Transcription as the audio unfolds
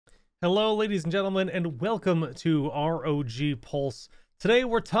Hello, ladies and gentlemen, and welcome to ROG Pulse. Today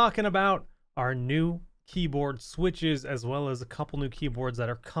we're talking about our new keyboard switches, as well as a couple new keyboards that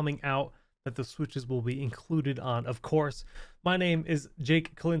are coming out that the switches will be included on, of course. My name is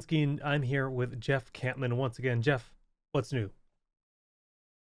Jake Kalinsky, and I'm here with Jeff Campman once again. Jeff, what's new?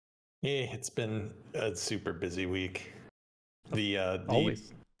 Yeah, it's been a super busy week.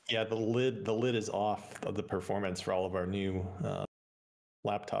 Always. The lid is off of the performance for all of our new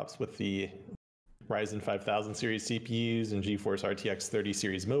laptops with the Ryzen 5000 series CPUs and GeForce RTX 30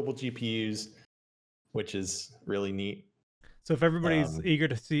 series mobile GPUs, which is really neat. So if everybody's eager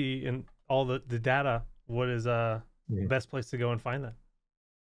to see in all the data, what is the best place to go and find that?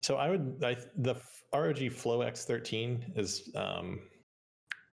 So the ROG Flow X13 is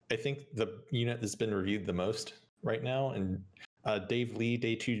I think the unit that's been reviewed the most right now, and Dave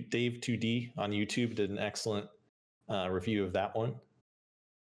 2D on YouTube did an excellent review of that one.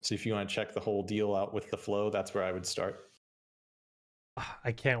 So if you want to check the whole deal out with the Flow, that's where I would start.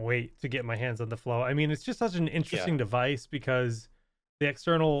 I can't wait to get my hands on the Flow. I mean, it's just such an interesting device because the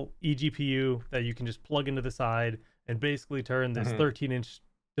external eGPU that you can just plug into the side and basically turn this 13-inch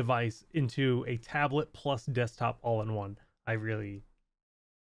device into a tablet plus desktop all in one. I'm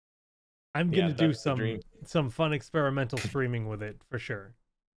going to do some fun experimental streaming with it for sure.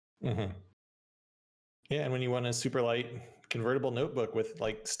 Yeah, and when you want a super light convertible notebook with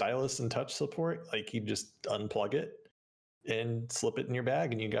like stylus and touch support, like you just unplug it and slip it in your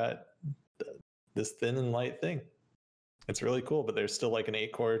bag and you got this thin and light thing. It's really cool, but there's still like an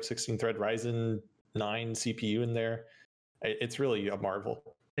 8-core 16-thread Ryzen 9 CPU in there. It's really a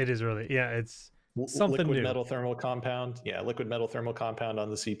marvel. It is really, it's something liquid new. metal thermal compound. Yeah, liquid metal thermal compound on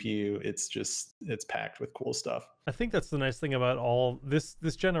the CPU. It's packed with cool stuff. I think that's the nice thing about all this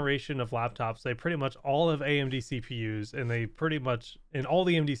generation of laptops. They pretty much all have AMD CPUs, and all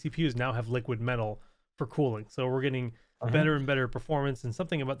the AMD CPUs now have liquid metal for cooling. So we're getting better and better performance. And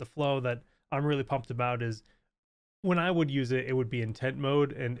something about the Flow that I'm really pumped about is when I would use it, it would be in tent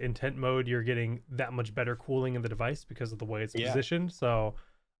mode, and in tent mode, you're getting that much better cooling in the device because of the way it's positioned. So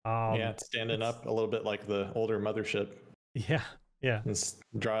it's standing up a little bit like the older mothership. Yeah. And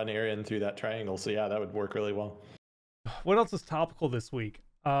draw an area in through that triangle. So yeah, that would work really well. What else is topical this week?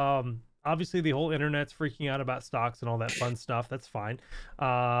 Obviously the whole internet's freaking out about stocks and all that fun stuff. That's fine.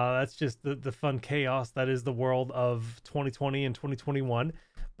 That's just the fun chaos that is the world of 2020 and 2021.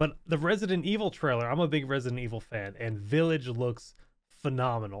 But the Resident Evil trailer, I'm a big Resident Evil fan, and Village looks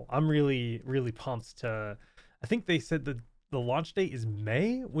phenomenal. I'm really, really pumped I think they said that the launch date is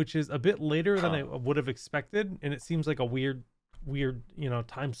May, which is a bit later than I would have expected, and it seems like a weird,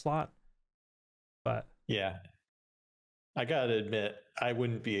 time slot. But yeah, I gotta admit, I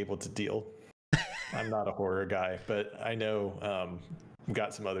wouldn't be able to deal. I'm not a horror guy, but I know I've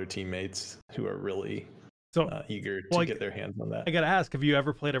got some other teammates who are really eager to get their hands on that. I gotta ask, have you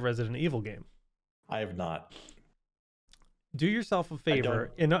ever played a Resident Evil game? I have not. Do yourself a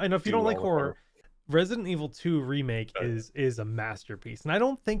favor, and if you don't like horror, Resident Evil 2 Remake is a masterpiece, and I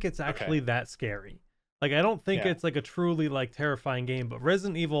don't think it's actually that scary. Like, I don't think it's like a truly like terrifying game, but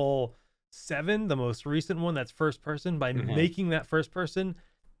Resident Evil 7, the most recent one that's first person, by making that first person,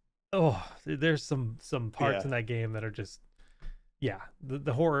 there's some parts in that game that are just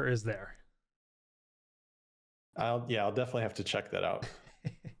the horror is there. I'll definitely have to check that out.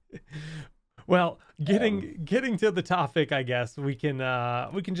 Well, getting to the topic, I guess we can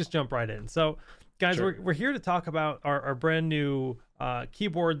just jump right in. So guys, we're here to talk about our brand new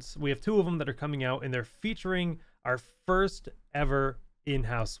keyboards. We have two of them that are coming out, and they're featuring our first ever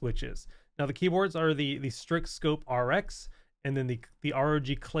in-house switches. Now, the keyboards are the Strict Scope RX and then the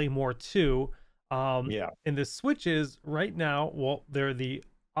ROG Claymore II. And the switches right now, well, they're the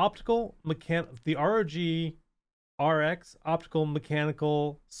the ROG RX optical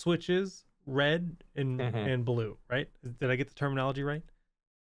mechanical switches, red and blue, right? Did I get the terminology right?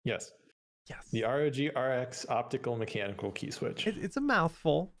 Yes. Yes. The ROG RX optical mechanical key switch. It's a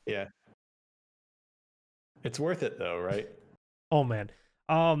mouthful. Yeah. It's worth it though, right? Oh man.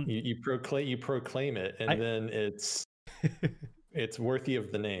 You proclaim it, and then it's worthy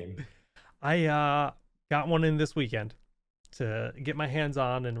of the name. I got one in this weekend to get my hands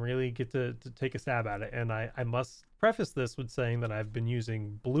on and really get to take a stab at it. And I must preface this with saying that I've been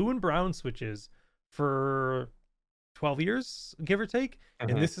using blue and brown switches for 12 years, give or take.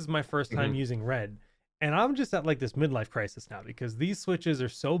 And this is my first time using red. And I'm just at like this midlife crisis now because these switches are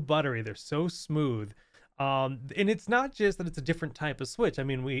so buttery. They're so smooth. And it's not just that it's a different type of switch. I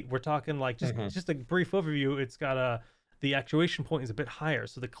mean, we're talking like just a brief overview. It's got the actuation point is a bit higher,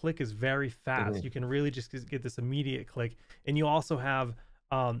 so the click is very fast. You can really just get this immediate click. And you also have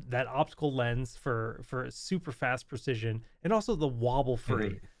that optical lens for super fast precision, and also the wobble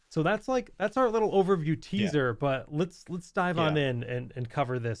free. So that's our little overview teaser, but let's dive on in and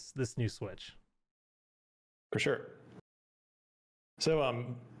cover this new switch. For sure. So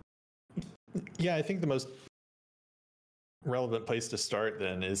yeah, I think the most relevant place to start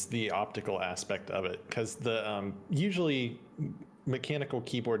then is the optical aspect of it, because the usually mechanical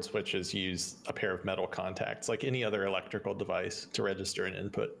keyboard switches use a pair of metal contacts like any other electrical device to register an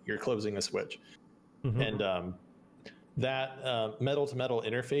input. You're closing a switch. And that metal to metal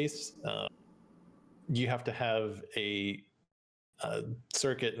interface, you have to have a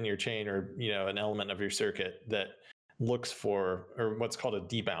circuit in your chain, or an element of your circuit that looks for, or what's called a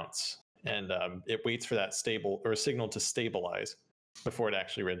debounce, and it waits for that signal to stabilize before it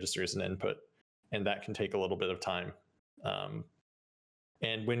actually registers an input, and that can take a little bit of time.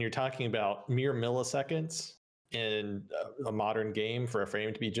 And when you're talking about mere milliseconds in a modern game for a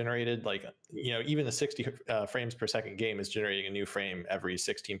frame to be generated, like even a 60 frames per second game is generating a new frame every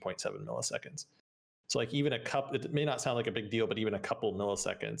 16.7 milliseconds. So like even it may not sound like a big deal, but even a couple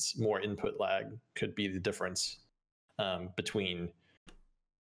milliseconds more input lag could be the difference between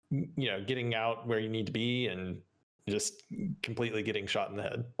getting out where you need to be and just completely getting shot in the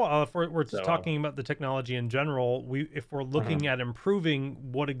head. Well, if we're just talking about the technology in general, if we're looking at improving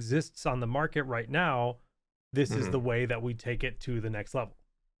what exists on the market right now, this is the way that we take it to the next level.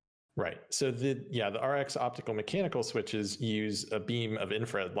 Right. So the RX optical mechanical switches use a beam of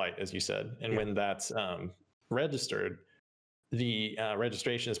infrared light, as you said, and when that's registered, the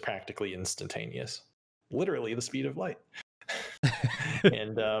registration is practically instantaneous, literally the speed of light.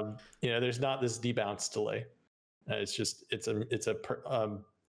 And there's not this debounce delay. It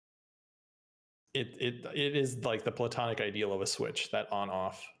is like the platonic ideal of a switch, that on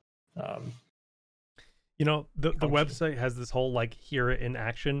off. The website has this whole like hear it in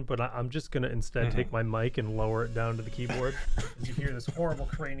action, but I'm just gonna instead take my mic and lower it down to the keyboard as you hear this horrible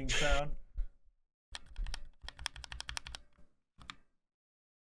craning sound.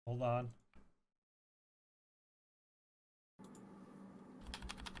 Hold on.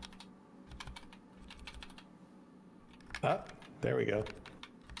 Ah, there we go.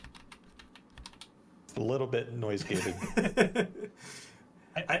 It's a little bit noise gated.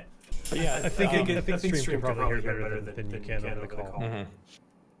 I think stream can probably hear better than you can over the call.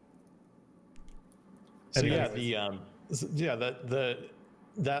 So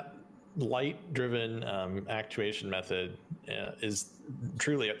that light-driven actuation method is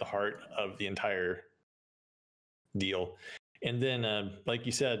truly at the heart of the entire deal. And then, like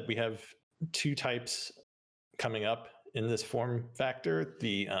you said, we have two types coming up in this form factor.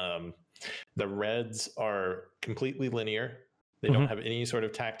 The reds are completely linear. They don't have any sort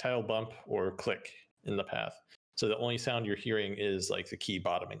of tactile bump or click in the path. So the only sound you're hearing is like the key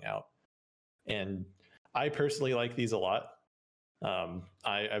bottoming out. And I personally like these a lot.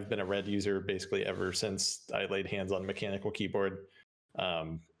 I've been a red user basically ever since I laid hands on a mechanical keyboard.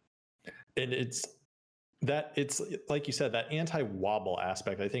 And it's like you said, that anti-wobble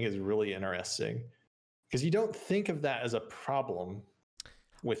aspect I think is really interesting, because you don't think of that as a problem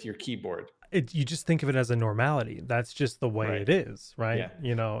with your keyboard. You just think of it as a normality. That's just the way it is, right?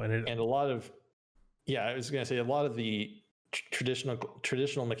 Yeah. And a lot of, I was going to say a lot of the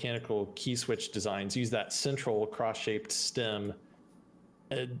traditional mechanical key switch designs use that central cross-shaped stem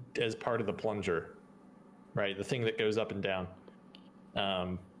as part of the plunger, right? The thing that goes up and down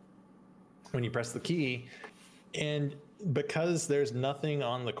when you press the key. And because there's nothing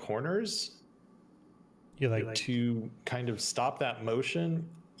on the corners, to kind of stop that motion.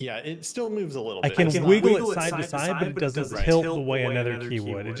 Yeah, it still moves a little bit. I can wiggle it side to side, but it doesn't tilt the way another key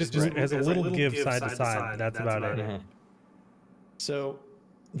would. It just has a little give side to side. That's about it. So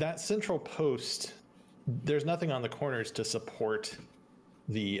that central post, there's nothing on the corners to support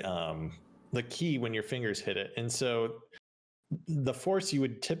the key when your fingers hit it. And so the force you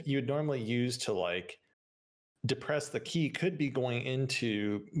would normally use to like depress the key could be going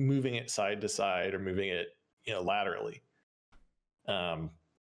into moving it side to side or moving it laterally.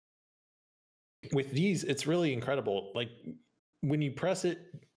 With these, it's really incredible. Like when you press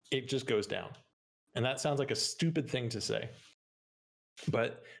it, it just goes down. And that sounds like a stupid thing to say,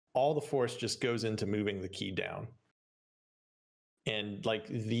 but all the force just goes into moving the key down. And like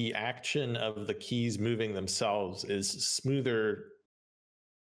the action of the keys moving themselves is smoother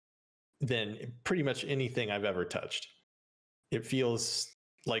than pretty much anything I've ever touched. It feels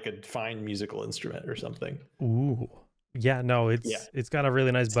like a fine musical instrument or something. Ooh. Yeah, no, it's got a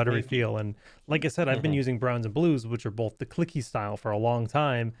really nice buttery feel. And like I said, I've been using browns and blues, which are both the clicky style, for a long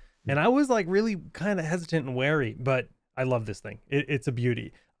time. And I was like really kind of hesitant and wary, but I love this thing. It's a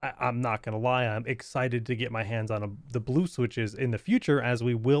beauty. I'm not gonna lie, I'm excited to get my hands on the blue switches in the future, as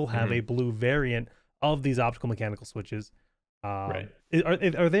we will have a blue variant of these optical mechanical switches. Right.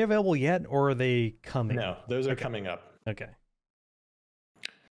 Are they available yet, or are they coming? No, those are coming up. Okay.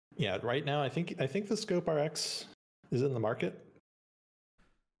 Yeah, right now I think the Scope RX is in the market,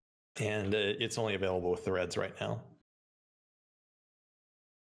 and it's only available with the reds right now.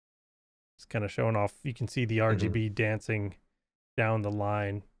 It's kind of showing off. You can see the RGB dancing down the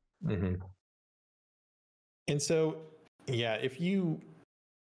line. And so, yeah, if you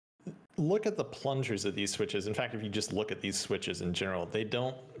look at the plungers of these switches, in fact, if you just look at these switches in general, they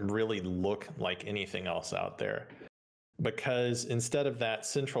don't really look like anything else out there, because instead of that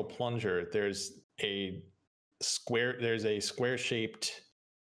central plunger, there's a square shaped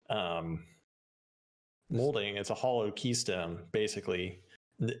molding. It's a hollow keystem, basically.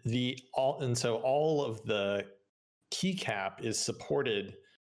 So all of the keycap is supported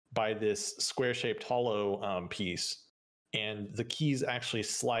by this square shaped hollow piece, and the keys actually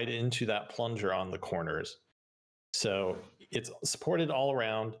slide into that plunger on the corners. So it's supported all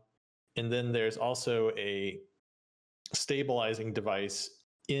around, and then there's also a stabilizing device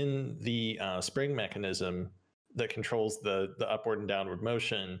in the spring mechanism that controls the upward and downward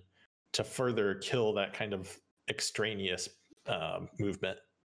motion to further kill that kind of extraneous movement.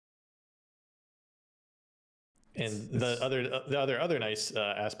 And the other nice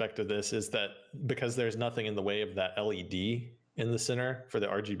aspect of this is that because there's nothing in the way of that LED in the center for the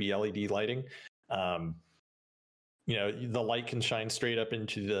RGB LED lighting, the light can shine straight up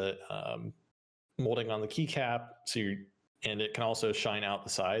into the molding on the keycap. And it can also shine out the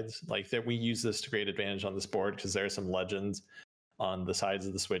sides. Like that, we use this to great advantage on this board because there are some legends on the sides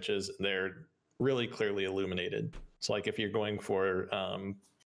of the switches. They're really clearly illuminated. So like if you're going for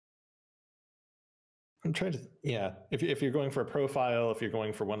if you're going for a profile, if you're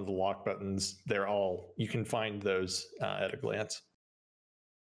going for one of the lock buttons, you can find those at a glance.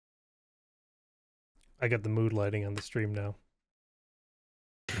 I got the mood lighting on the stream now.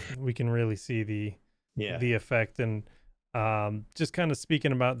 We can really see the effect. And just kind of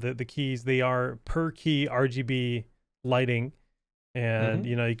speaking about the keys, they are per key RGB lighting, and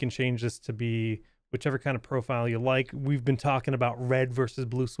you can change this to be whichever kind of profile you like. We've been talking about red versus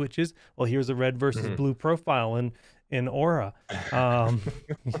blue switches. Well, here's a red versus blue profile in Aura.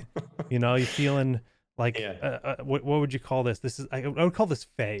 You feeling like what would you call this? This is I would call this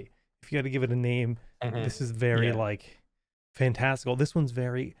Fey. If you had to give it a name, this is very like fantastical. This one's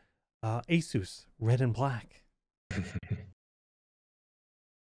very Asus, red and black.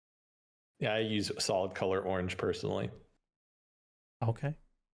 Yeah, I use solid color orange personally. Okay.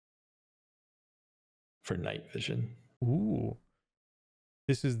 For night vision. Ooh.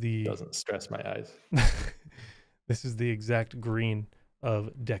 This is doesn't stress my eyes. This is the exact green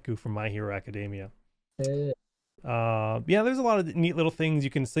of Deku from My Hero Academia. There's a lot of neat little things. You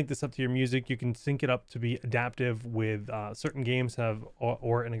can sync this up to your music. You can sync it up to be adaptive with certain games have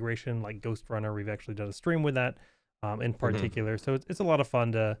or integration like Ghost Runner. We've actually done a stream with that in particular. So it's a lot of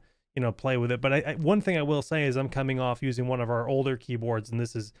fun to play with it. But one thing I will say is I'm coming off using one of our older keyboards, and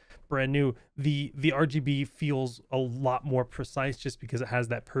this is brand new. The RGB feels a lot more precise just because it has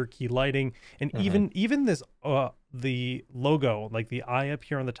that per key lighting, and even this the logo, like the eye up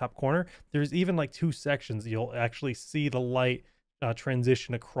here on the top corner, there's even like two sections. You'll actually see the light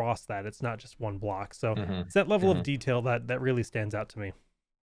transition across that. It's not just one block. So it's that level of detail that really stands out to me.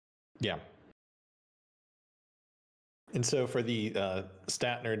 Yeah. And so for the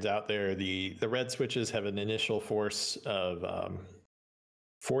stat nerds out there, the red switches have an initial force of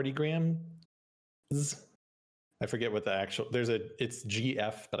 40 grams. I forget what the actual, it's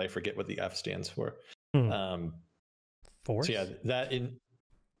GF, but I forget what the F stands for. Force? So yeah, that in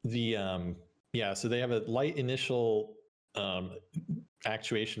the, so they have a light initial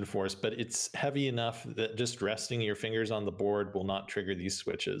actuation force, but it's heavy enough that just resting your fingers on the board will not trigger these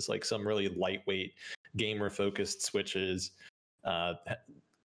switches. Like some really lightweight gamer focused switches are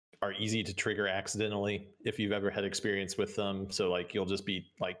easy to trigger accidentally if you've ever had experience with them. So like you'll just be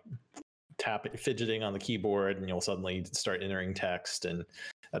like fidgeting on the keyboard and you'll suddenly start entering text, and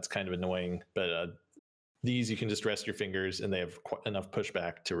that's kind of annoying. But these you can just rest your fingers and they have enough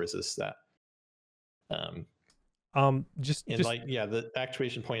pushback to resist that. The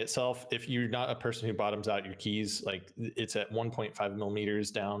actuation point itself, if you're not a person who bottoms out your keys, like it's at 1.5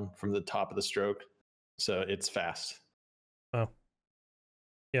 millimeters down from the top of the stroke. So it's fast. Oh,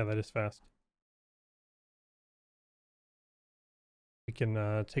 yeah, that is fast. We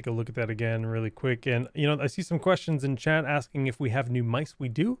can take a look at that again really quick. And, I see some questions in chat asking if we have new mice. We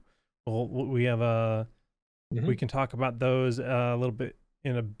do. Well, we have We can talk about those a little bit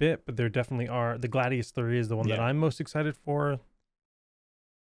in a bit, but there definitely are. The Gladius 3 is the one that I'm most excited for.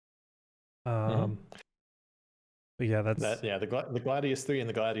 But yeah, the Gladius 3 and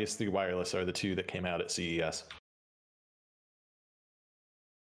the Gladius 3 wireless are the two that came out at CES.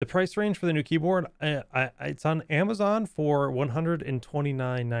 The price range for the new keyboard, it's on Amazon for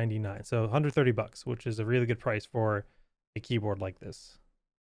 $129.99, so $130, which is a really good price for a keyboard like this.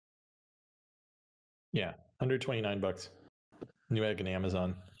 Yeah, $129. New egg in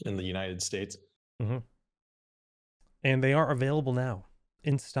Amazon in the United States. And they are available now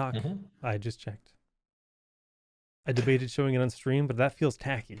in stock. I just checked. I debated showing it on stream, but that feels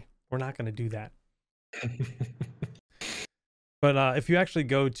tacky. We're not going to do that. But if you actually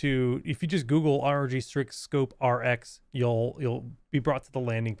if you just Google ROG Strix Scope RX, you'll be brought to the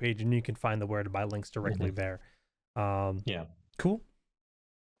landing page, and you can find the where to buy links directly there. Yeah. Cool.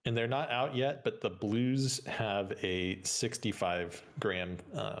 And they're not out yet, but the blues have a 65-gram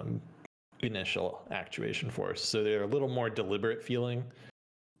initial actuation force, so they're a little more deliberate feeling.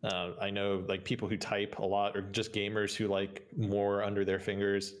 I know like people who type a lot, or just gamers who like more under their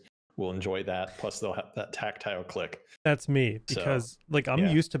fingers, will enjoy that. Plus they'll have that tactile click. That's me, because like I'm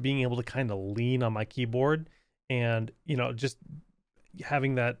used to being able to kind of lean on my keyboard, and just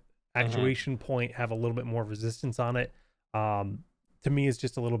having that actuation point have a little bit more resistance on it. To me, is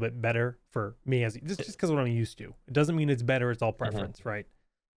just a little bit better for me, as just because of what I'm used to. It doesn't mean it's better. It's all preference, right?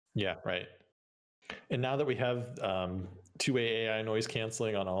 Yeah, right. And now that we have two-way AI noise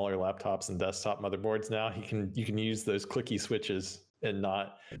canceling on all our laptops and desktop motherboards, now you can use those clicky switches and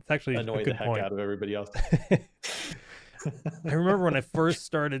not annoy the heck out of everybody else. I remember when I first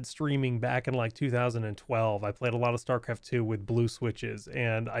started streaming back in like 2012, I played a lot of StarCraft 2 with blue switches,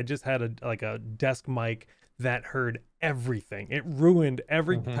 and I just had a desk mic that heard everything. It ruined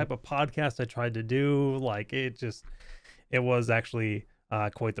every type of podcast I tried to do. Like it was actually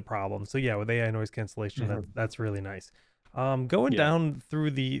quite the problem. So yeah, with AI noise cancellation, that's really nice. Going down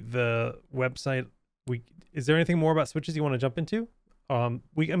through the website, is there anything more about switches you want to jump into?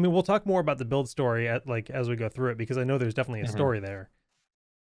 We'll talk more about the build story as we go through it, because I know there's definitely a story there.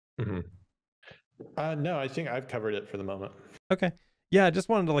 No, I think I've covered it for the moment. Okay. Yeah, I just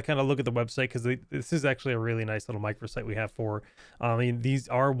wanted to kind of look at the website, because this is actually a really nice little microsite we have for. These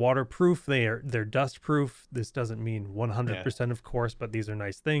are waterproof. They're dust proof. This doesn't mean 100%, of course, but these are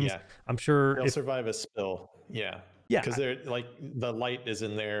nice things. Yeah. I'm sure they'll survive a spill. Yeah. Yeah. Because they're like, the light is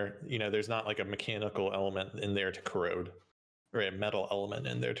in there. There's not like a mechanical element in there to corrode, or a metal element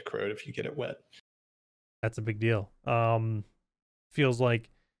in there to corrode if you get it wet. That's a big deal. Feels like,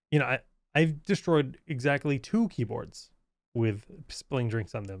 I've destroyed exactly 2 keyboards with spilling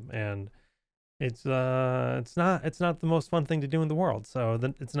drinks on them, and it's not the most fun thing to do in the world. So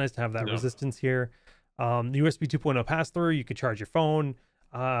then it's nice to have that resistance here. USB 2.0 pass through. You could charge your phone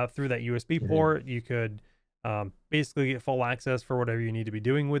through that USB port. You could basically get full access for whatever you need to be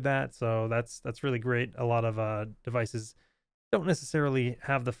doing with that. So that's really great. A lot of devices don't necessarily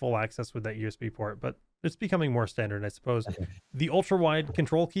have the full access with that USB port, but it's becoming more standard, I suppose. The ultra wide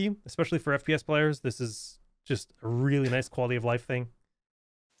control key, especially for FPS players, this is just a really nice quality of life thing.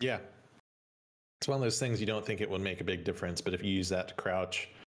 Yeah. It's one of those things you don't think it would make a big difference, but if you use that to crouch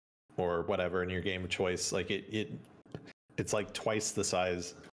or whatever in your game of choice, like it's like twice the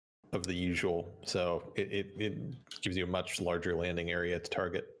size of the usual. So it gives you a much larger landing area to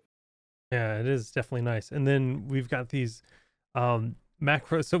target. Yeah, it is definitely nice. And then we've got these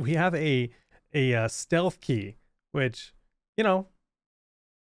macros. So we have a stealth key, which,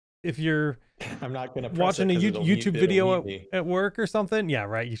 if you're not going to watching a YouTube video at work or something, yeah,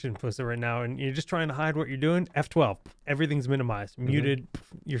 right, you shouldn't post it right now, and you're just trying to hide what you're doing, F12, everything's minimized, muted,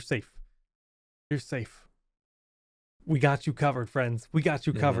 you're safe. You're safe. We got you covered, friends. We got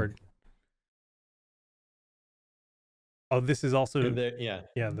you covered. Oh, this is also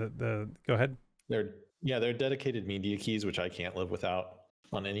the go ahead. They're dedicated media keys, which I can't live without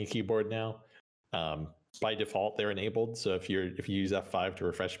on any keyboard now. By default, they're enabled. So if you use F5 to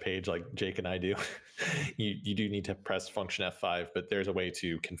refresh page like Jake and I do, you do need to press function F5, but there's a way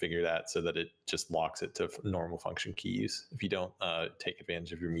to configure that so that it just locks it to normal function key use if you don't take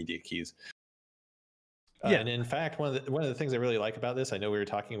advantage of your media keys. And in fact, one of the things I really like about this, I know we were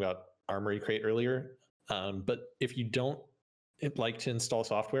talking about Armory Crate earlier, but if you don't like to install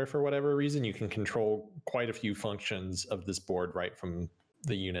software for whatever reason, you can control quite a few functions of this board right from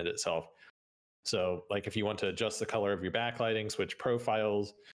the unit itself. So like if you want to adjust the color of your backlighting, switch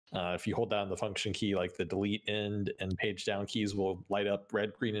profiles, if you hold down the function key, like the delete end and page down keys will light up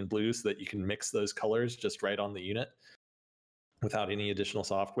red, green, and blue so that you can mix those colors just right on the unit without any additional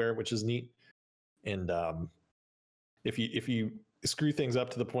software, which is neat. And if you screw things up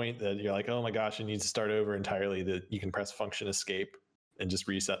to the point that you're like, oh my gosh, you need to start over entirely, that you can press Function Escape and just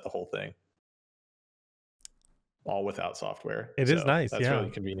reset the whole thing, all without software. It is nice. That's Yeah.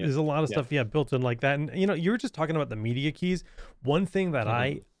 really convenient. There's a lot of Yeah. stuff, built in like that. And you were just talking about the media keys. One thing that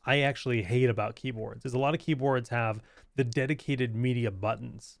I actually hate about keyboards is a lot of keyboards have the dedicated media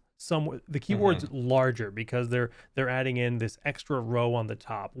buttons. The keyboard's larger because they're adding in this extra row on the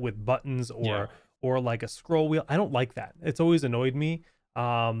top with buttons or like a scroll wheel. I don't like that. It's always annoyed me.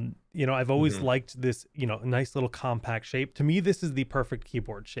 I've always liked this, nice little compact shape. To me, this is the perfect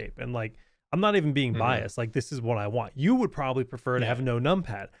keyboard shape. And like, I'm not even being biased. Like, this is what I want. You would probably prefer to have no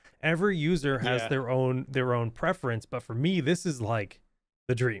numpad. Every user has their own preference, but for me, this is like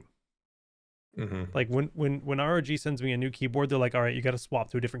the dream. Like when ROG sends me a new keyboard, they're like, all right, you got to swap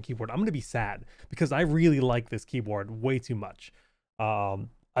to a different keyboard. I'm going to be sad because I really like this keyboard way too much.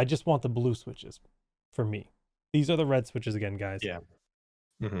 I just want the blue switches for me. These are the red switches again, guys. Yeah.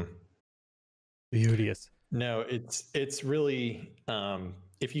 Beauteous. No, it's really,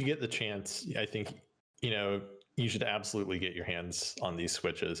 if you get the chance, I think, you should absolutely get your hands on these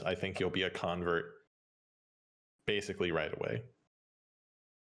switches. I think you'll be a convert basically right away.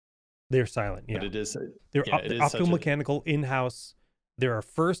 They're silent. Yeah. But it is, they're optical mechanical in-house. They're our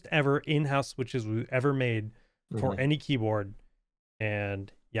first ever in-house switches we've ever made for any keyboard.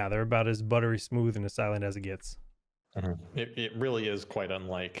 And yeah, they're about as buttery smooth and as silent as it gets. It really is quite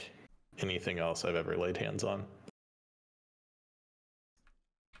unlike anything else I've ever laid hands on.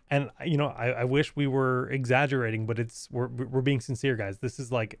 And I wish we were exaggerating, but we're being sincere, guys. This is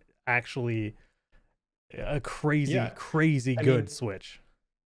like actually a crazy good switch.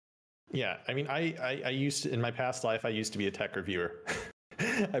 Yeah, I mean, I used to, in my past life, I used to be a tech reviewer.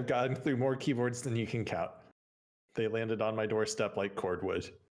 I've gotten through more keyboards than you can count. They landed on my doorstep like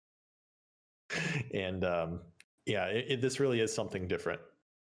cordwood. And this really is something different.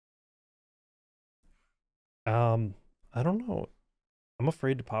 I don't know. I'm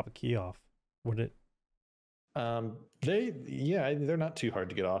afraid to pop a key off. Would it? They're not too hard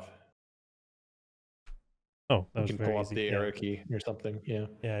to get off. Oh, that was you can very pull up easy. the arrow key or something. Yeah.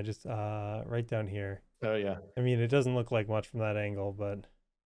 Yeah, just right down here. Oh yeah. I mean, it doesn't look like much from that angle, but it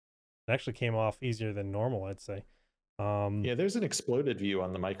actually came off easier than normal, I'd say. Yeah, there's an exploded view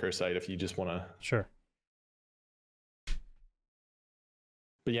on the microsite if you just want to. Sure.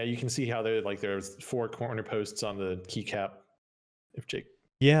 But yeah, you can see how there's 4 corner posts on the keycap. If Jake.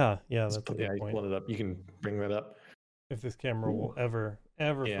 Yeah, that's a good point. Pull it up. You can bring that up. If this camera will ever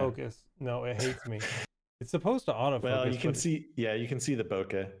focus. No, it hates me. It's supposed to autofocus. Well, you can see the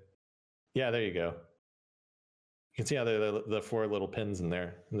bokeh. Yeah, there you go. You can see how the 4 little pins in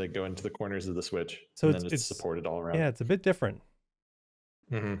there. They go into the corners of the switch. So it's supported all around. Yeah, it's a bit different.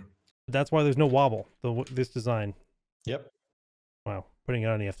 That's why there's no wobble. This design. Yep. Wow. Putting it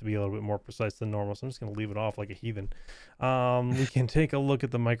on, you have to be a little bit more precise than normal. So I'm just going to leave it off like a heathen. We can take a look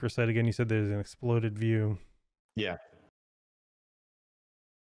at the microsite again. You said there's an exploded view. Yeah.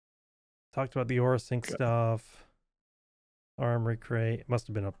 Talked about the AuraSync stuff. Armory crate. It must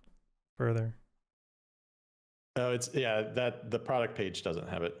have been up further. Oh, the product page doesn't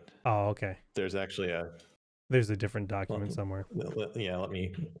have it. Oh, okay. There's actually there's a different document somewhere. Yeah, let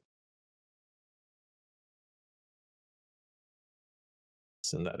me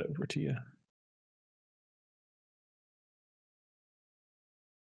send that over to you.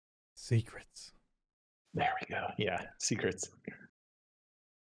 Secrets. There we go. Yeah, secrets.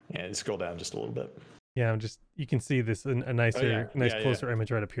 Yeah, scroll down just a little bit. Yeah, you can see this a closer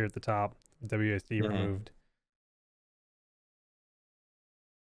image right up here at the top. WSD removed.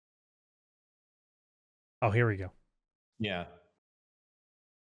 Oh, here we go. Yeah.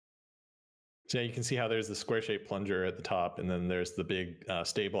 So you can see how there's the square-shaped plunger at the top, and then there's the big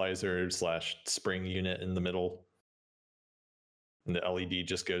stabilizer / spring unit in the middle. And the LED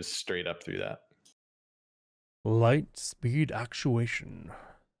just goes straight up through that. Light speed actuation.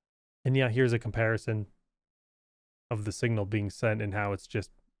 And yeah, here's a comparison of the signal being sent and how it's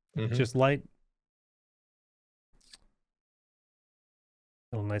just light.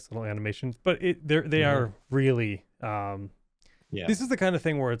 Nice little animations, but they are really this is the kind of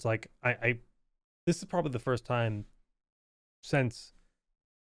thing where it's like this is probably the first time since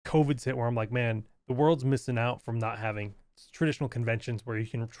COVID's hit where I'm like, man, the world's missing out from not having traditional conventions where you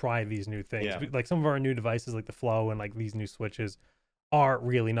can try these new things. Like some of our new devices like the Flow and like these new switches are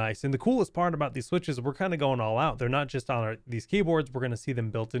really nice. And the coolest part about these switches, we're kind of going all out. They're not just on these keyboards. We're going to see them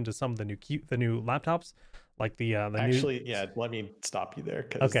built into some of the new laptops, like the let me stop you there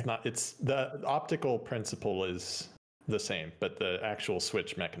because it's the optical principle is the same, but the actual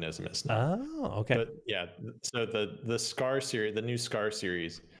switch mechanism is not. Oh, okay. But yeah, so the SCAR series, the new SCAR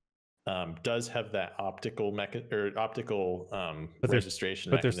series, does have that optical registration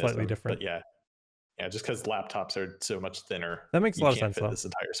but they're mechanism. slightly different. But yeah, just because laptops are so much thinner, That makes a you lot of can't sense, fit though. this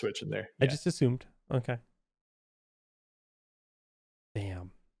entire switch in there. I Yeah. just assumed. Okay.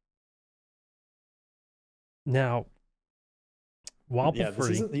 Damn. Now, wobble This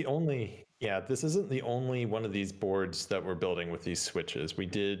free. isn't the only. Yeah, this isn't the only one of these boards that we're building with these switches. We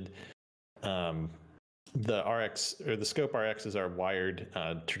did the RX or the Scope RX is our wired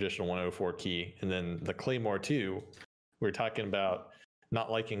traditional 104 key, and then the Claymore II, we're talking about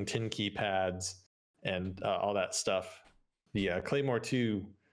not liking 10 keypads and all that stuff. The Claymore II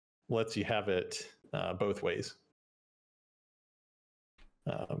lets you have it both ways,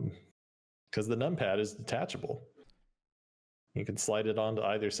 because the numpad is detachable. You can slide it onto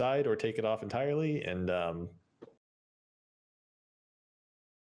either side or take it off entirely, and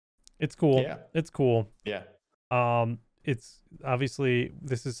It's cool. Yeah. It's cool. Yeah. It's obviously,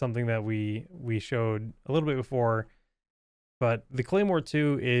 this is something that we showed a little bit before, but the Claymore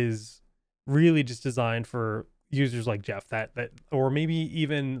 2 is really just designed for users like Jeff that or maybe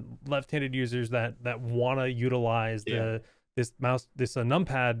even left-handed users that want to utilize this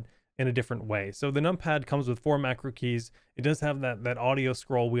numpad in a different way. So the numpad comes with 4 macro keys. It does have that audio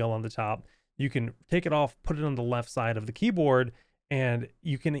scroll wheel on the top. You can take it off, put it on the left side of the keyboard, and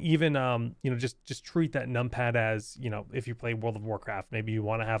you can even just treat that numpad as, if you play World of Warcraft, maybe you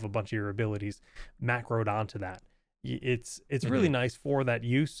want to have a bunch of your abilities macroed onto that. It's really nice for that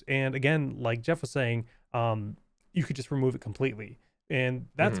use. And again, like Jeff was saying, you could just remove it completely. And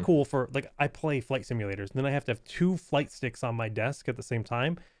that's cool for, like, I play flight simulators, and then I have to have 2 flight sticks on my desk at the same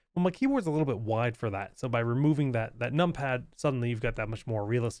time. Well, my keyboard's a little bit wide for that. So by removing that numpad, suddenly you've got that much more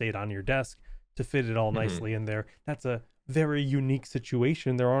real estate on your desk to fit it all nicely in there. That's a very unique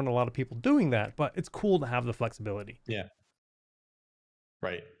situation. There aren't a lot of people doing that, but it's cool to have the flexibility. Yeah.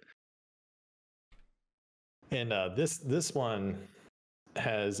 Right. And this one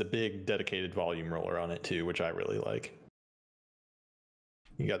has a big dedicated volume roller on it too, which I really like.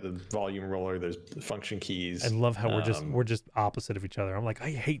 You got the volume roller. There's the function keys. I love how we're just opposite of each other. I'm like, I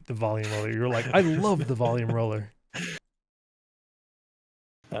hate the volume roller. You're like, I love the volume roller.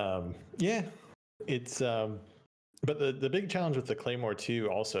 Yeah, it's but the big challenge with the Claymore 2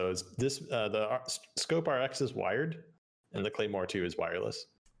 also is this: the Scope RX is wired, and the Claymore 2 is wireless.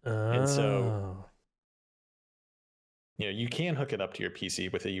 And so, you can hook it up to your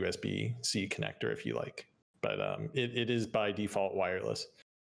PC with a USB-C connector if you like, but it is by default wireless.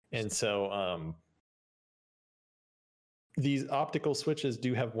 And so these optical switches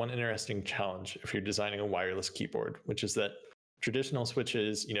do have one interesting challenge if you're designing a wireless keyboard, which is that traditional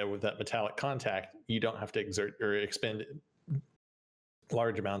switches, with that metallic contact, you don't have to exert or expend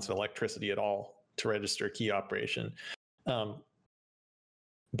large amounts of electricity at all to register key operation.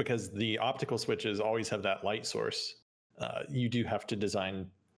 Because the optical switches always have that light source, you do have to design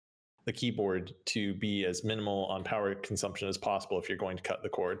the keyboard to be as minimal on power consumption as possible if you're going to cut the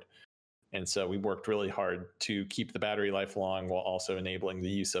cord. And so we worked really hard to keep the battery life long while also enabling the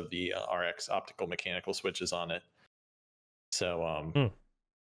use of the RX optical mechanical switches on it. So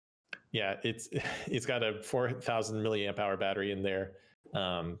yeah, it's got a 4,000 milliamp hour battery in there,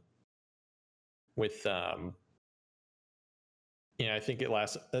 with I think it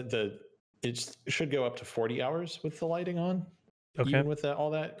lasts it should go up to 40 hours with the lighting on, even with all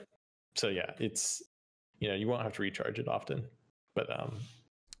that. So yeah, it's you won't have to recharge it often, but I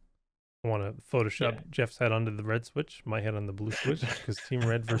want to Photoshop Jeff's head onto the red switch, my head on the blue switch, because Team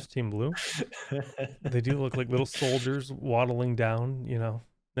Red versus Team Blue. They do look like little soldiers waddling down,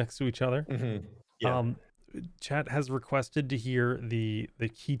 next to each other. Yeah. Chat has requested to hear the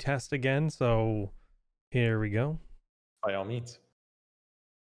key test again, so here we go. By all means.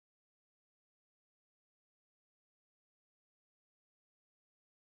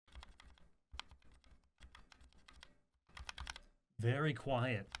 Very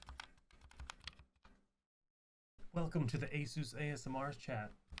quiet. Welcome to the Asus ASMR's chat.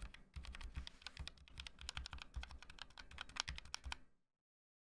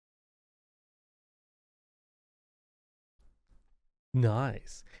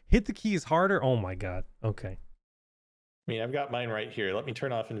 Nice. Hit the keys harder. Oh my god. Okay. I mean, I've got mine right here. Let me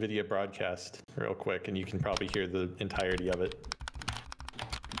turn off NVIDIA broadcast real quick, and you can probably hear the entirety of it.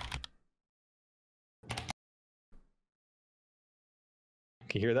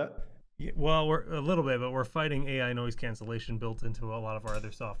 Can you hear that? Yeah, well, we're a little bit, but we're fighting AI noise cancellation built into a lot of our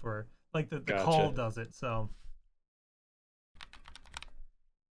other software. Like the Gotcha. call does it, so.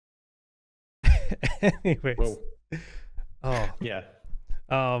 Anyways. Whoa. Oh, Yeah.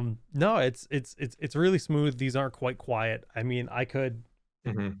 no, it's really smooth. These aren't quite quiet. I mean,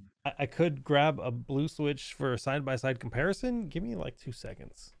 Hmm. I could grab a blue switch for a side by side comparison. Give me like 2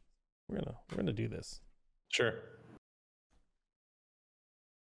 seconds. We're gonna do this. Sure.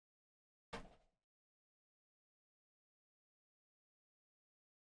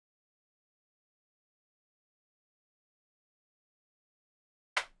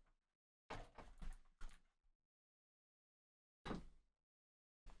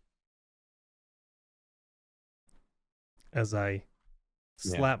 As I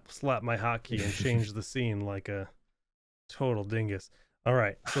Yeah. slap my hotkey and change the scene like a total dingus. All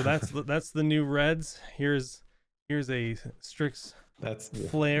right, so that's the new Reds. Here's a Strix That's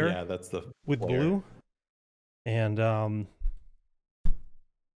flare yeah, that's the with flare. blue, and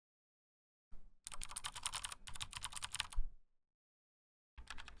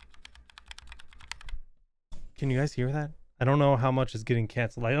can you guys hear that? I don't know how much is getting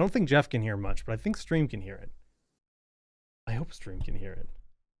canceled. I don't think Jeff can hear much, but I think Stream can hear it. I hope Stream can hear it.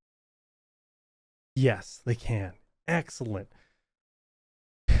 Yes, they can. Excellent.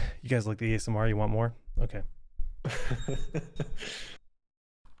 You guys like the ASMR? You want more? Okay.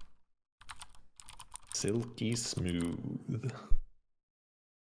 Silky smooth.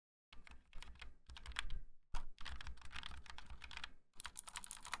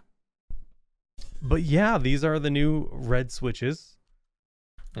 But yeah, these are the new Red switches.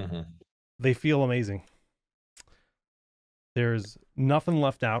 Mm-hmm. They feel amazing. There's nothing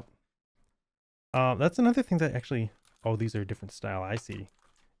left out. That's another thing that actually... Oh, these are a different style. I see.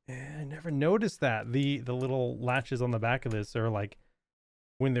 I never noticed that. The little latches on the back of this are like...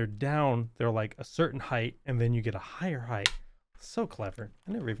 When they're down, they're like a certain height, and then you get a higher height. So clever.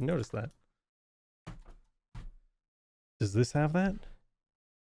 I never even noticed that. Does this have that?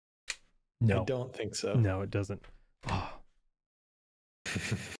 No. I don't think so. No, it doesn't. Oh.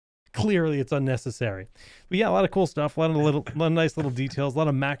 Clearly, it's unnecessary. But yeah, a lot of cool stuff. A lot of nice little details. A lot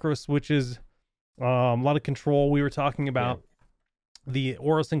of macro switches. A lot of control. We were talking about the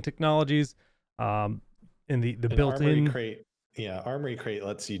Aurosync technologies. And the built-in Armory Crate. Yeah, Armory Crate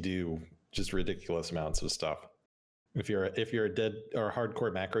lets you do just ridiculous amounts of stuff. If you're a dead or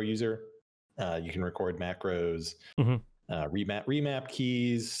hardcore macro user, you can record macros, remap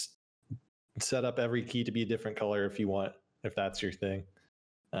keys, set up every key to be a different color if you want, if that's your thing.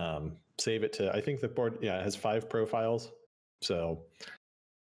 Save it to, I think the board, it has 5 profiles. So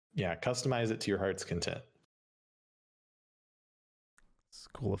yeah, customize it to your heart's content. It's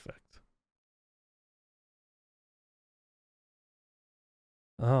a cool effect.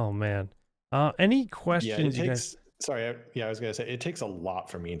 Oh man. Any questions you guys? Sorry, I was gonna say it takes a lot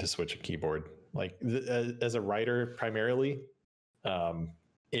for me to switch a keyboard. Like as a writer, primarily,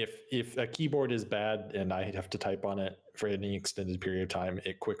 if a keyboard is bad and I have to type on it for any extended period of time,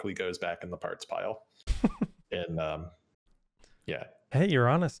 it quickly goes back in the parts pile. And yeah. Hey, you're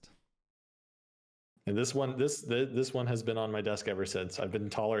honest. And this one has been on my desk ever since. I've been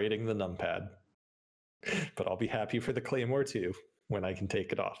tolerating the numpad, but I'll be happy for the Claymore II when I can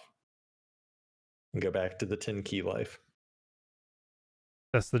take it off and go back to the 10 key life.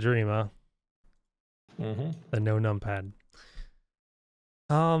 That's the dream, huh? Mm-hmm. The no numpad.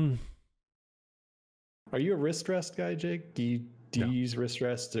 Are you a wrist rest guy, Jake? Do you use wrist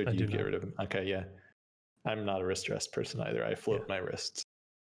rests, or do you get rid of them? Okay, yeah. I'm not a wrist rest person either. I float my wrists.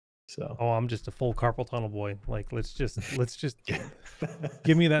 So. Oh, I'm just a full carpal tunnel boy. Like, let's just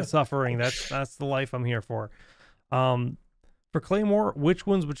give me that suffering. That's the life I'm here for. For Claymore, which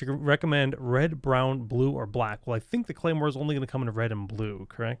ones would you recommend? Red, brown, blue, or black? Well, I think the Claymore is only going to come in red and blue,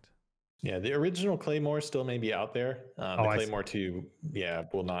 correct? Yeah, the original Claymore still may be out there. The Claymore II,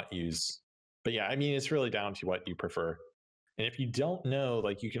 will not use. But yeah, I mean, it's really down to what you prefer. And if you don't know,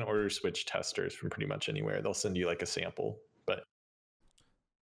 like, you can order switch testers from pretty much anywhere. They'll send you like a sample. But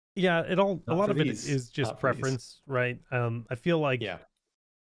yeah, a lot of it is just preference, right? I feel like,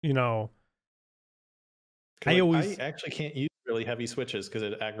 you know, I actually can't use really heavy switches because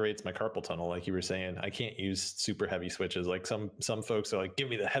it aggravates my carpal tunnel, like you were saying. I can't use super heavy switches. Like some folks are like, give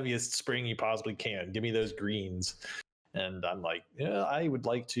me the heaviest spring you possibly can. Give me those greens. And I'm like, yeah, I would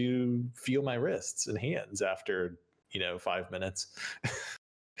like to feel my wrists and hands after 5 minutes.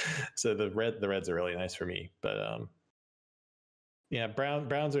 So the reds are really nice for me. But yeah,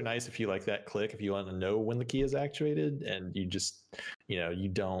 browns are nice if you like that click, if you want to know when the key is actuated, and you just you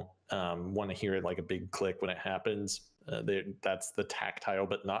don't want to hear it like a big click when it happens. That's the tactile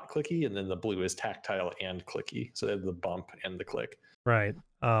but not clicky, and then the blue is tactile and clicky, so they have the bump and the click. Right.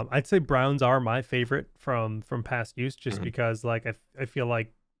 I'd say browns are my favorite from past use, just because like I feel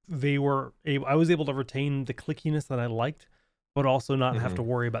like I was able to retain the clickiness that I liked, but also not have to Mm-hmm.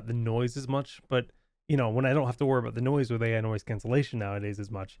 worry about the noise as much. But when I don't have to worry about the noise with AI noise cancellation nowadays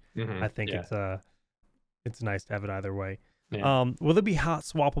as much, Mm-hmm. I think Yeah. it's nice to have it either way. Yeah. Will it be hot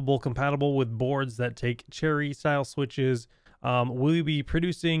swappable compatible with boards that take cherry style switches? Will you be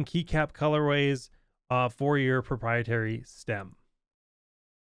producing keycap colorways for your proprietary stem?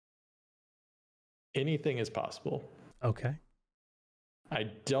 Anything is possible. Okay. I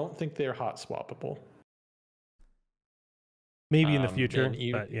don't think they're hot swappable. Maybe in the future, And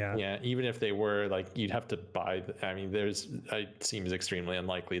even, but yeah. yeah, even if they were, like, you'd have to buy. I mean, it seems extremely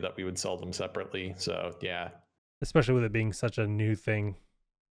unlikely that we would sell them separately. So yeah, Especially with it being such a new thing.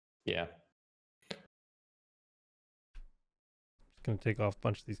 yeah. Just gonna take off a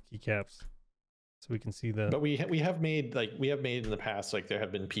bunch of these keycaps so we can see the. But we have made in the past, like there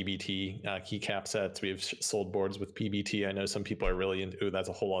have been PBT keycap sets. We have sold boards with PBT. I know some people are really into. That's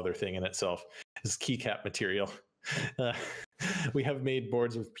a whole other thing in itself. Is keycap material. We have made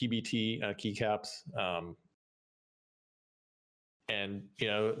boards with PBT keycaps. And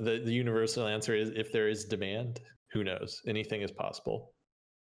the universal answer is, if there is demand, who knows? Anything is possible.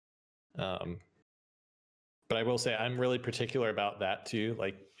 But I will say I'm really particular about that too,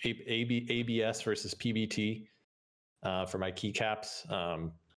 like ABS versus PBT for my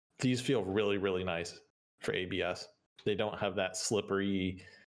keycaps. These feel really, really nice for ABS. They don't have that slippery,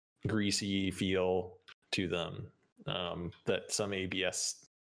 greasy feel to them that some ABS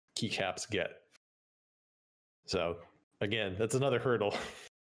keycaps get. So again, that's another hurdle,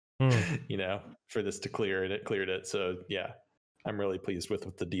 for this to clear, and it cleared it. So yeah, I'm really pleased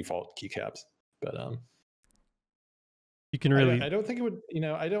with the default keycaps. But you can really. I don't think it would.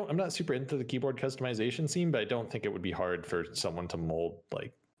 I'm not super into the keyboard customization scene, but I don't think it would be hard for someone to mold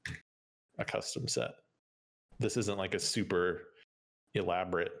like a custom set. This isn't like a super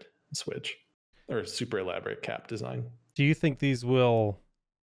elaborate switch or super elaborate cap design. Do you think these will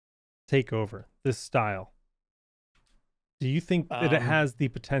take over this style? Do you think that it has the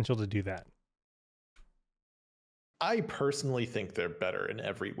potential to do that? I personally think they're better in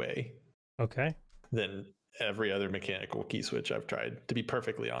every way. Okay. Than every other mechanical key switch I've tried, to be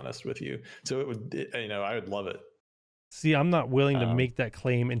perfectly honest with you. So I would love it. See, I'm not willing to make that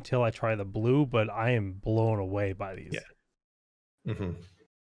claim until I try the blue, but I am blown away by these. Yeah. Mm-hmm.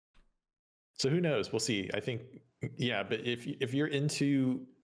 So who knows? We'll see. I think, yeah, but if you're into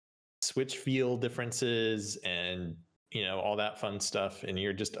switch feel differences and all that fun stuff, and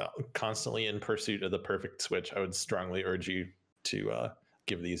you're just constantly in pursuit of the perfect switch, I would strongly urge you to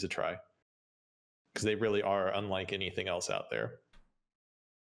give these a try, because they really are unlike anything else out there.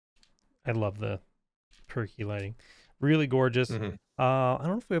 I love the perky lighting. Really gorgeous. Mm-hmm. I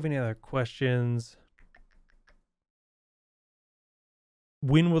don't know if we have any other questions.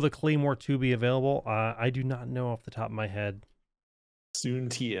 When will the Claymore II be available? I do not know off the top of my head. Soon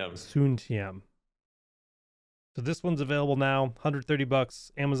TM. Soon TM. So this one's available now,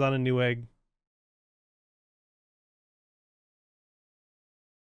 $130, Amazon and Newegg.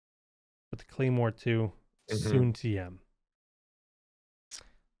 With the Claymore II, soon TM.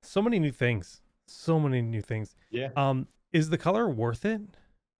 So many new things. So many new things. Yeah. Is the color worth it?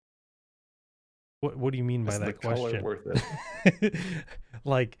 What do you mean by that question? Color worth it?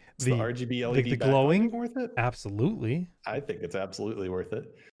 Like the RGB LED, like the glowing, worth it? Absolutely. I think it's absolutely worth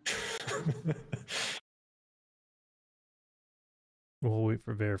it. We'll wait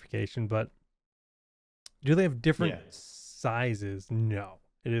for verification, but do they have different sizes? No,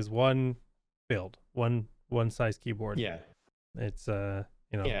 it is one build, one size keyboard. Yeah, it's Yeah,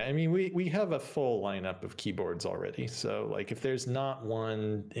 I mean, we have a full lineup of keyboards already. So like, if there's not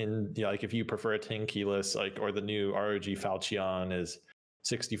one in, like if you prefer a 10 keyless, like, or the new ROG Falchion is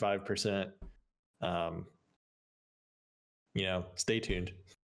 65%, stay tuned.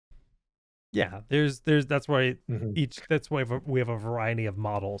 Yeah, there's that's why that's why we have a variety of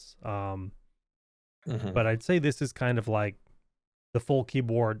models. But I'd say this is kind of like the full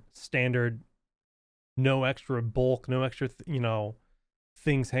keyboard standard, no extra bulk, no extra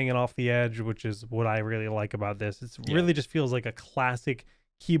things hanging off the edge, which is what I really like about this. It's really just feels like a classic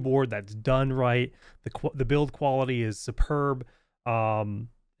keyboard that's done right. The build quality is superb, and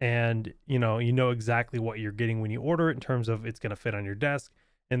you know exactly what you're getting when you order it in terms of it's going to fit on your desk.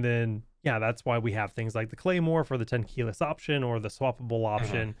 And then that's why we have things like the Claymore for the 10 keyless option, or the swappable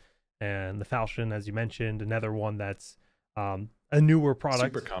option, and the Falchion, as you mentioned, another one that's a newer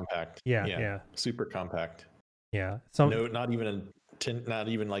product, super compact. Yeah, super compact. Yeah, not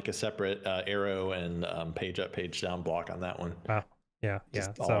even like a separate arrow and page up, page down block on that one. Wow. Yeah,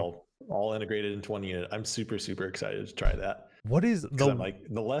 just yeah. So all integrated into one unit. I'm super excited to try that what is because the I'm like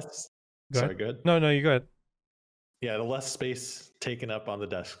the less. go ahead. Sorry, good. No, no, you go ahead. Yeah, the less space taken up on the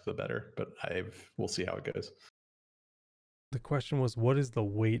desk, the better. But we'll see how it goes. The question was, what is the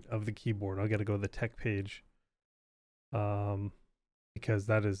weight of the keyboard? I got to go to the tech page, because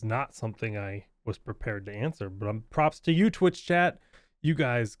that is not something I was prepared to answer. But props to you, Twitch chat. You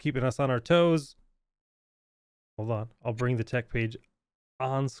guys keeping us on our toes. Hold on, I'll bring the tech page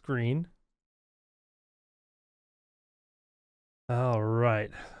on screen. All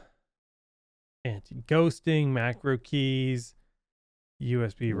right. Anti-ghosting, macro keys,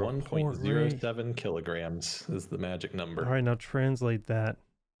 USB report rate. 1.07 kilograms is the magic number. All right, now translate that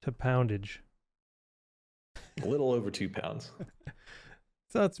to poundage. A little over 2 pounds.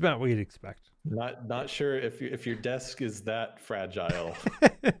 So that's about what you'd expect. Not sure if your desk is that fragile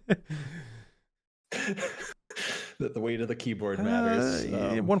that the weight of the keyboard matters.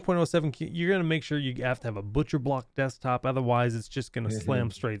 1.07, you're going to make sure you have to have a butcher block desktop. Otherwise, it's just going to slam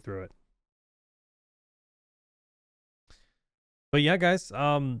straight through it. But yeah, guys,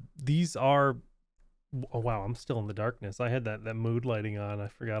 these are, oh, wow, I'm still in the darkness. I had that mood lighting on. I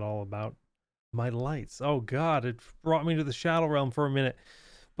forgot all about my lights. Oh God, it brought me to the shadow realm for a minute.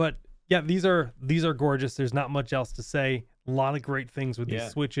 But yeah, these are gorgeous. There's not much else to say. A lot of great things with these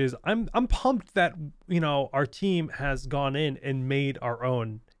switches. I'm pumped that, you know, our team has gone in and made our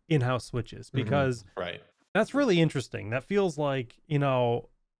own in-house switches, because that's really interesting. That feels like, you know,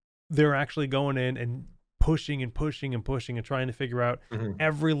 they're actually going in and pushing and pushing and pushing and trying to figure out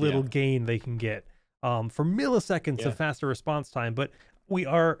every little gain they can get for milliseconds of faster response time. But we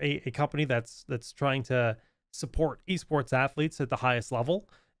are a company that's trying to support esports athletes at the highest level,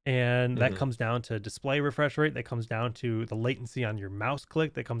 and that comes down to display refresh rate, that comes down to the latency on your mouse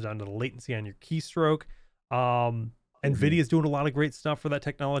click, that comes down to the latency on your keystroke. NVIDIA is doing a lot of great stuff for that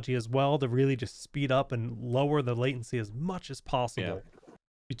technology as well, to really just speed up and lower the latency as much as possible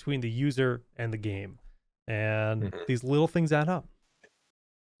between the user and the game. And these little things add up.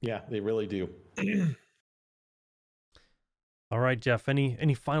 Yeah, they really do. All right, Jeff,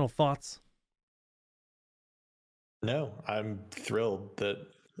 any final thoughts? No, I'm thrilled that,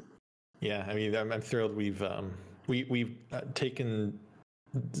 I mean, I'm thrilled we've taken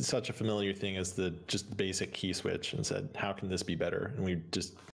such a familiar thing as the just basic key switch and said, how can this be better? And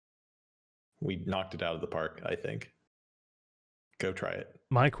we knocked it out of the park, I think. Go try it.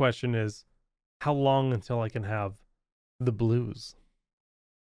 My question is, how long until I can have the blues?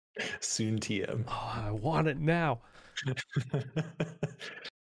 Soon TM. Oh, I want it now.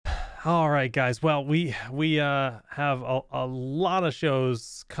 All right, guys. Well, we have a lot of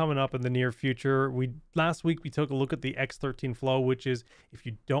shows coming up in the near future. Last week we took a look at the X13 Flow, which is, if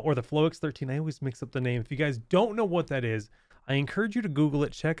you don't, or the Flow X13, I always mix up the name. If you guys don't know what that is, I encourage you to Google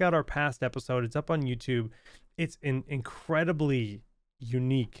it. Check out our past episode. It's up on YouTube. It's an incredibly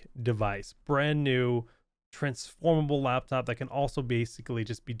unique device, brand new, transformable laptop that can also basically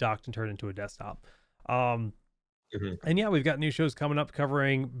just be docked and turned into a desktop. And yeah, we've got new shows coming up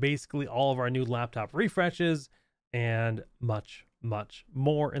covering basically all of our new laptop refreshes and much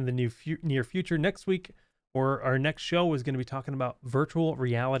more in the near future. Next week, or our next show, is going to be talking about virtual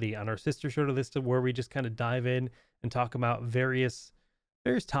reality on our sister show to this, where we just kind of dive in and talk about various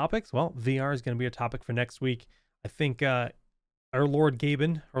topics. Well, VR is going to be a topic for next week. I think our Lord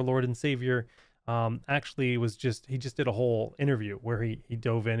Gaben, our Lord and Savior, actually he just did a whole interview where he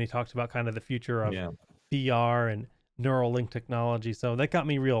dove in. He talked about kind of the future of VR and Neuralink technology. So that got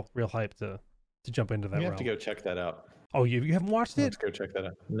me real hyped to jump into that. You have to go check that out. Oh, you haven't watched it? Let's go check that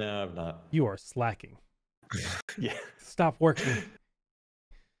out. No, I've not. You are slacking. Yeah. Stop working.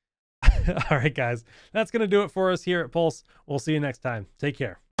 All right, guys. That's going to do it for us here at Pulse. We'll see you next time. Take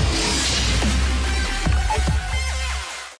care.